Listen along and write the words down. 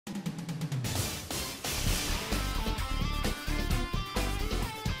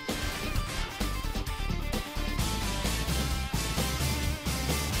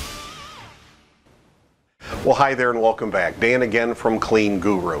Well, hi there and welcome back. Dan again from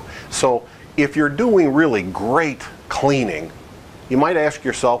CleanGuru. So if you're doing really great cleaning, you might ask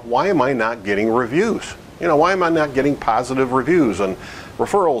yourself, why am I not getting reviews? Why am I not getting positive reviews and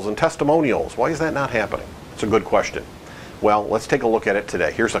referrals and testimonials? Why is that not happening? It's a good question. Well, let's take a look at it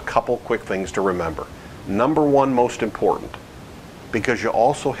today. Here's a couple quick things to remember. Number one, most important, because you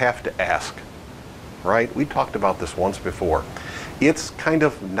also have to ask, right? We talked about this once before. It's kind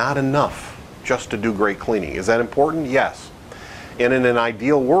of not enough just to do great cleaning. Is that important? Yes. And in an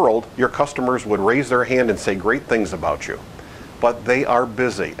ideal world, your customers would raise their hand and say great things about you. But they are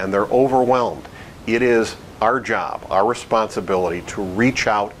busy and they're overwhelmed. It is our job, our responsibility to reach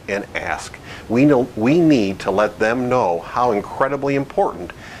out and ask. We need to let them know how incredibly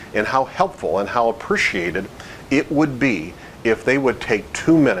important and how helpful and how appreciated it would be if they would take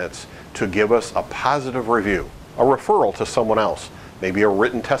 2 minutes to give us a positive review, a referral to someone else, maybe a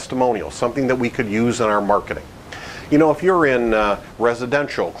written testimonial, something that we could use in our marketing. If you're in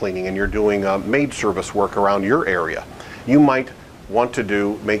residential cleaning and you're doing maid service work around your area, you might want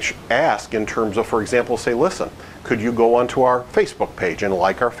to ask in terms of, for example, say, listen, could you go onto our Facebook page and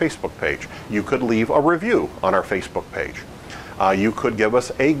like our Facebook page? You could leave a review on our Facebook page. You could give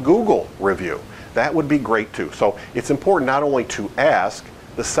us a Google review. That would be great too. So it's important not only to ask,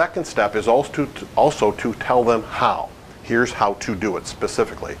 the second step is also to tell them how. Here's how to do it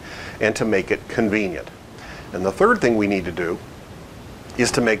specifically, and to make it convenient. And the third thing we need to do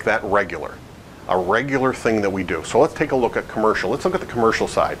is to make that regular, a regular thing that we do. So let's take a look at commercial. Let's look at the commercial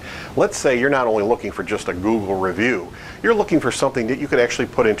side. Let's say you're not only looking for just a Google review, you're looking for something that you could actually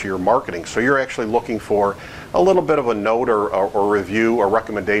put into your marketing. So you're actually looking for a little bit of a note or review or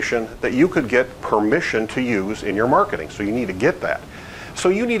recommendation that you could get permission to use in your marketing. So you need to get that. So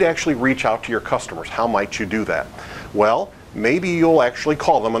you need to actually reach out to your customers. How might you do that? Well, maybe you'll actually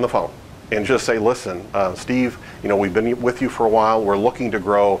call them on the phone and just say, listen, Steve, we've been with you for a while. We're looking to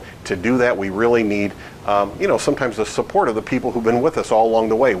grow. To do that, we really need, sometimes the support of the people who've been with us all along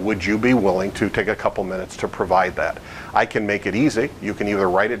the way. Would you be willing to take a couple minutes to provide that? I can make it easy. You can either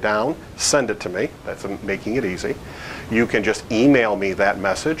write it down, send it to me. That's making it easy. You can just email me that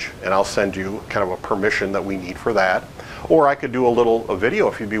message, and I'll send you kind of a permission that we need for that. Or I could do a video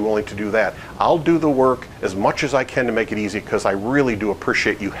if you'd be willing to do that. I'll do the work as much as I can to make it easy because I really do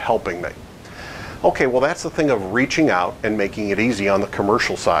appreciate you helping me. Okay, well, that's the thing of reaching out and making it easy on the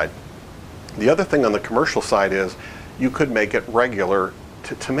commercial side. The other thing on the commercial side is you could make it regular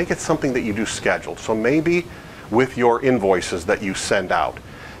to make it something that you do scheduled. So maybe with your invoices that you send out,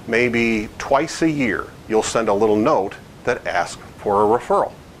 maybe twice a year you'll send a little note that asks for a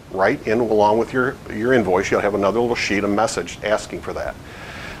referral. Right in along with your invoice, you'll have another little sheet, a message asking for that.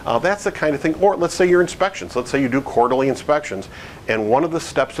 That's the kind of thing. Or let's say your inspections. Let's say you do quarterly inspections, and one of the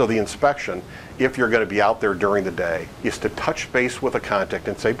steps of the inspection, if you're going to be out there during the day, is to touch base with a contact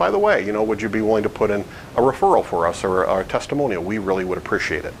and say, by the way, would you be willing to put in a referral for us or a testimonial? We really would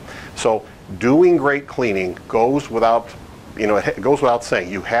appreciate it. So doing great cleaning goes without, it goes without saying.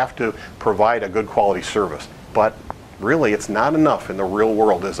 You have to provide a good quality service, but really, it's not enough in the real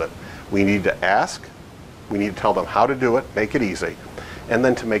world, is it? We need to ask, we need to tell them how to do it, make it easy, and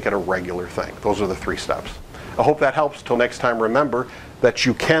then to make it a regular thing. Those are the 3 steps. I hope that helps. Till next time, remember that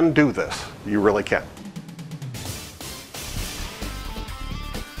you can do this. You really can.